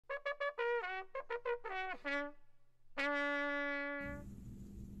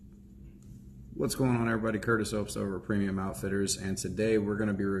What's going on, everybody? Curtis Opes over at Premium Outfitters, and today we're going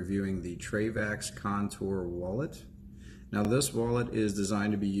to be reviewing the Trayvax Contour wallet. Now, this wallet is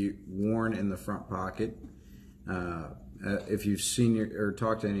designed to be worn in the front pocket. If you've seen or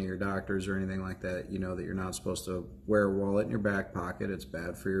talked to any of your doctors or anything like that, you know that you're not supposed to wear a wallet in your back pocket. It's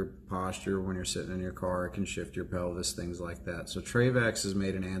bad for your posture when you're sitting in your car. It can shift your pelvis, things like that. So Trayvax has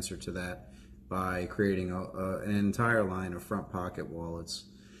made an answer to that by creating an entire line of front pocket wallets.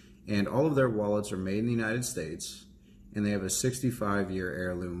 And all of their wallets are made in the United States, and they have a 65-year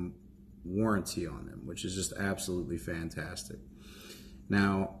heirloom warranty on them, which is just absolutely fantastic.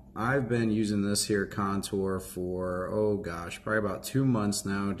 Now, I've been using this here Contour for, probably about 2 months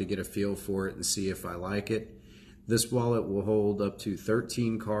now to get a feel for it and see if I like it. This wallet will hold up to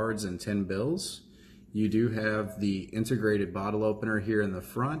 13 cards and 10 bills. You do have the integrated bottle opener here in the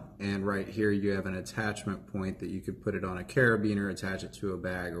front, and right here you have an attachment point that you could put it on a carabiner, attach it to a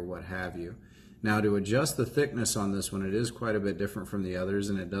bag, or what have you. Now, to adjust the thickness on this one, it is quite a bit different from the others,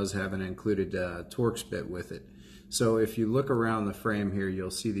 and it does have an included Torx bit with it. So if you look around the frame here,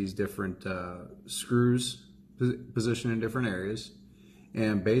 you'll see these different screws positioned in different areas.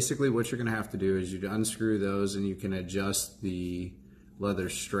 And basically what you're going to have to do is you unscrew those, and you can adjust the leather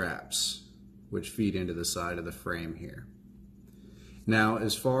straps which feed into the side of the frame here. Now,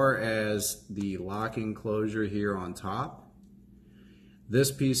 as far as the locking closure here on top,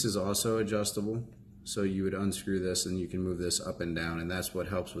 this piece is also adjustable. So you would unscrew this and you can move this up and down, and that's what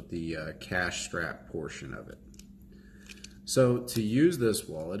helps with the cash strap portion of it. So to use this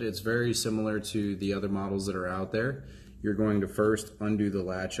wallet, it's very similar to the other models that are out there. You're going to first undo the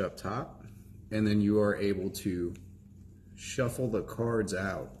latch up top, and then you are able to shuffle the cards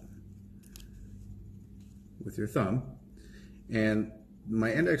out with your thumb, and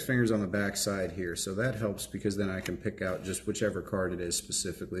my index finger's on the back side here, so that helps because then I can pick out just whichever card it is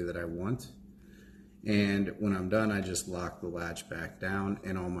specifically that I want. And when I'm done, I just lock the latch back down,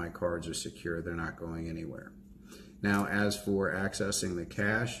 and all my cards are secure. They're not going anywhere. Now, as for accessing the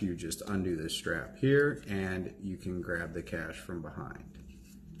cash, you just undo this strap here and you can grab the cash from behind.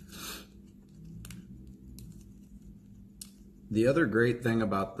 The other great thing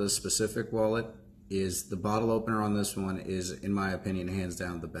about this specific wallet is the bottle opener on this one is, in my opinion, hands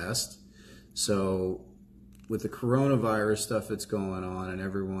down the best. So with the coronavirus stuff that's going on, and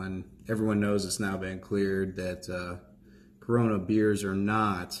everyone knows it's now been cleared that Corona beers are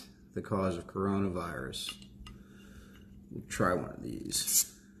not the cause of coronavirus. We'll try one of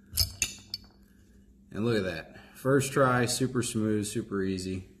these. And look at that. First try, super smooth, super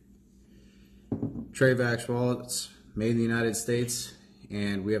easy. Trayvax wallets, made in the United States.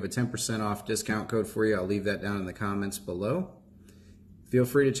 And we have a 10% off discount code for you. I'll leave that down in the comments below. Feel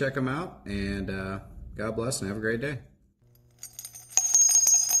free to check them out, and God bless and have a great day.